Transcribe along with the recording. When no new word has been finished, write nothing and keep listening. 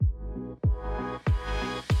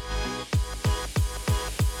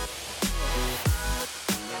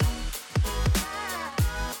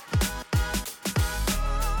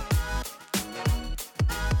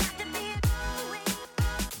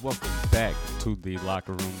to the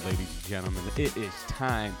locker room, ladies and gentlemen. It is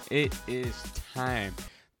time. It is time.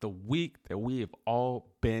 The week that we have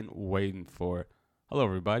all been waiting for. Hello,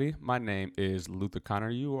 everybody. My name is Luther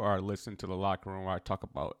Connor. You are listening to the locker room where I talk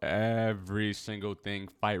about every single thing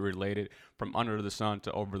fight related, from under the sun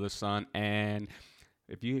to over the sun. And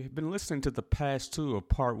if you've been listening to the past two of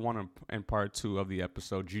part one and part two of the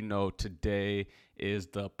episode, you know today is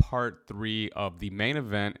the part three of the main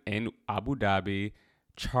event in Abu Dhabi.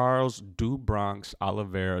 Charles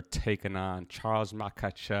Oliveria taking on Charles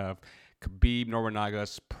Makhachev, Khabib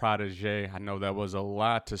Nurmagomedov's protege. I know that was a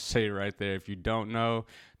lot to say right there. If you don't know,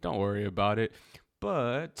 don't worry about it.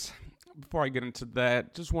 But before I get into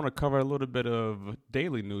that, just want to cover a little bit of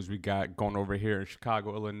daily news we got going over here in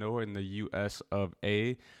Chicago, Illinois, in the U.S. of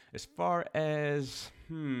A. As far as,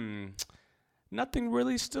 nothing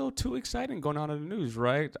really still too exciting going on in the news,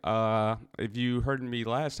 right? If you heard me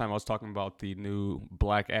last time, I was talking about the new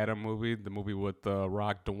Black Adam movie, the movie with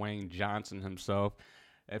Rock Dwayne Johnson himself.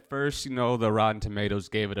 At first, the Rotten Tomatoes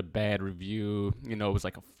gave it a bad review. It was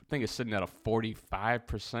like, I think it's sitting at a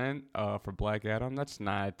 45% for Black Adam. That's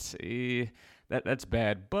not, that's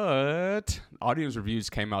bad. But audience reviews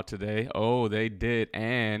came out today. Oh, they did.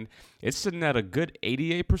 And it's sitting at a good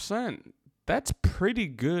 88%. That's pretty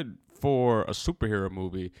good for a superhero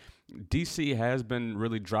movie. DC has been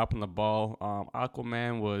really dropping the ball.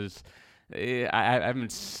 Aquaman was, it's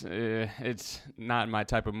not my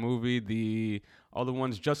type of movie. The other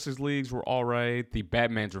ones, Justice Leagues, were all right. The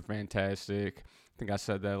Batmans were fantastic. I think I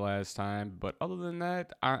said that last time. But other than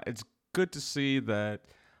that, it's good to see that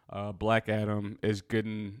Black Adam is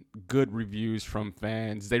getting good reviews from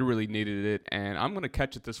fans. They really needed it, and I'm going to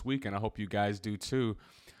catch it this weekend. I hope you guys do too.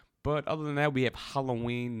 But other than that, we have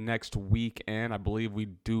Halloween next week, and I believe we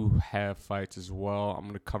do have fights as well. I'm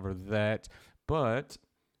going to cover that. But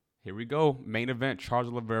here we go. Main event, Charles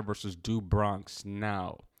Oliveria versus Du Bronx.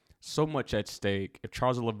 Now, so much at stake. If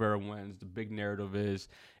Charles Oliveria wins, the big narrative is,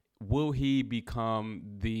 will he become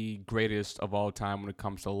the greatest of all time when it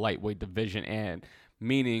comes to lightweight division? And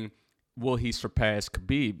meaning, will he surpass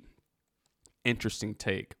Khabib? Interesting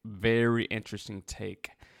take. Very interesting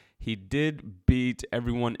take. He did beat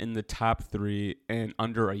everyone in the top three in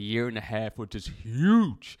under a year and a half, which is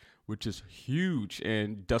huge.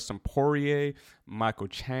 And Dustin Poirier, Michael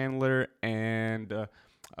Chandler, and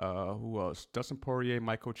who else? Dustin Poirier,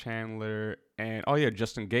 Michael Chandler, and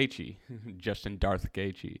Justin Gaethje, Justin Darth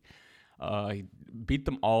Gaethje. He beat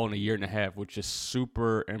them all in a year and a half, which is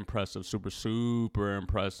super impressive, super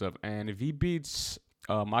impressive. And if he beats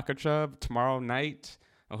Makhachev tomorrow night,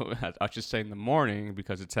 I should say in the morning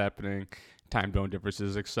because it's happening, time zone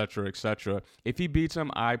differences, etc., etc. If he beats him,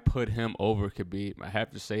 I put him over Khabib. I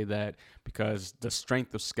have to say that because the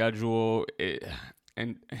strength of schedule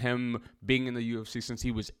and him being in the UFC since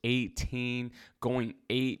he was 18, going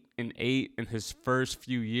 8-8 in his first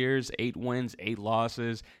few years, 8 wins, 8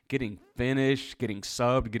 losses, getting finished, getting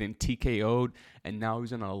subbed, getting TKO'd, and now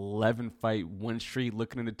he's on an 11-fight win streak,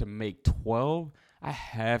 looking at it to make 12. I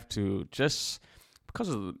have to, just because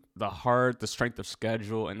of the strength of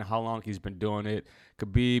schedule and how long he's been doing it.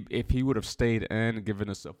 Khabib, if he would have stayed in and given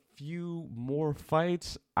us a few more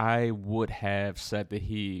fights, I would have said that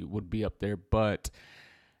he would be up there. But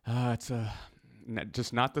it's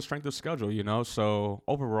just not the strength of schedule, So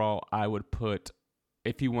overall, I would put,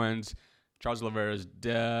 if he wins, Charles Oliveria is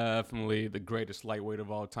definitely the greatest lightweight of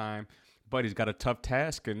all time. But he's got a tough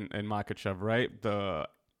task in Makhachev, right? The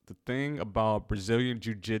thing about Brazilian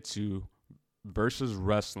Jiu-Jitsu versus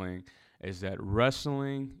wrestling is that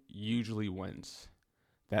wrestling usually wins.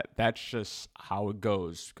 That's just how it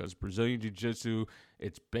goes, because Brazilian Jiu-Jitsu,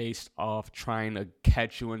 it's based off trying to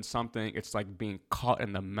catch you in something. It's like being caught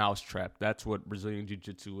in the mousetrap. That's what Brazilian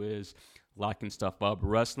Jiu-Jitsu is, locking stuff up.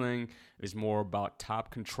 Wrestling is more about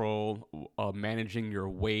top control, managing your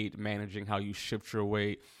weight, managing how you shift your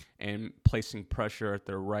weight, and placing pressure at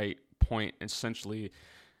the right point, essentially.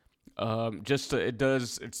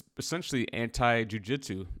 It's essentially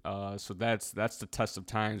anti-jiu-jitsu. So that's the test of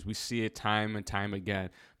times. We see it time and time again.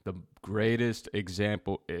 The greatest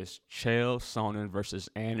example is Chael Sonnen versus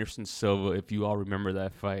Anderson Silva. If you all remember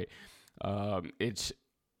that fight, it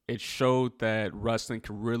showed that wrestling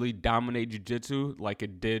can really dominate jiu-jitsu like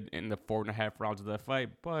it did in the 4.5 rounds of that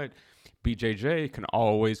fight. But BJJ can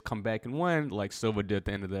always come back and win like Silva did at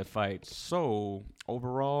the end of that fight. So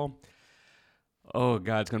overall, oh,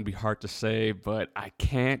 God, it's going to be hard to say, but I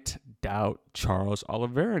can't doubt Charles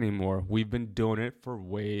Oliveria anymore. We've been doing it for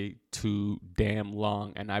way too damn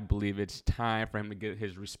long, and I believe it's time for him to get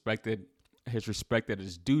his respect that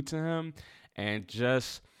is due to him and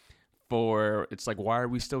just it's like, why are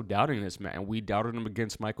we still doubting this man? We doubted him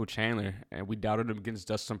against Michael Chandler, and we doubted him against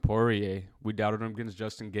Dustin Poirier. We doubted him against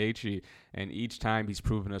Justin Gaethje, and each time he's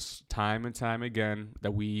proven us time and time again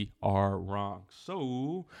that we are wrong.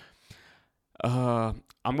 So, I'm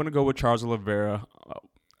gonna go with Charles Oliveira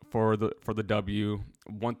for the W.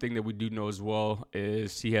 One thing that we do know as well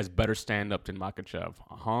is he has better stand-up than Makhachev.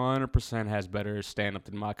 100% has better stand-up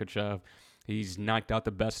than Makhachev. He's knocked out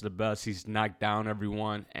the best of the best. He's knocked down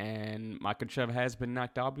everyone, and Makhachev has been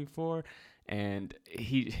knocked out before, and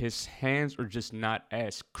his hands are just not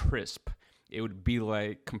as crisp. It would be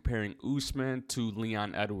like comparing Usman to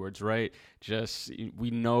Leon Edwards, right? Just,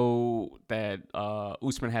 we know that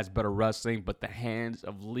Usman has better wrestling, but the hands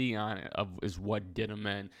of Leon is what did him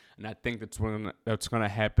in. And I think that's going to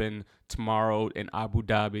happen tomorrow in Abu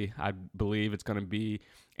Dhabi. I believe it's going to be,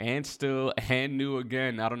 and new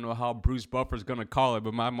again. I don't know how Bruce Buffer's going to call it,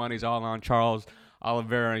 but my money's all on Charles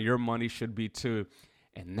Oliveira, and your money should be too.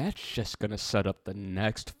 And that's just going to set up the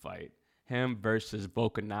next fight, him versus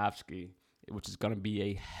Volkanovski, which is going to be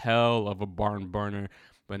a hell of a barn burner.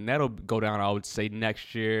 But that'll go down, I would say,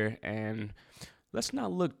 next year. And let's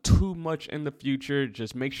not look too much in the future.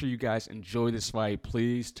 Just make sure you guys enjoy this fight.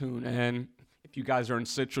 Please tune in. If you guys are in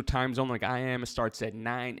Central Time Zone like I am, it starts at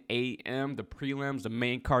 9 a.m. The prelims, the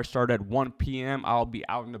main card start at 1 p.m. I'll be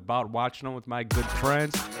out and about watching them with my good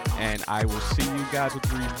friends. And I will see you guys with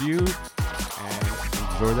the review. And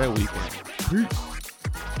enjoy that weekend. Peace.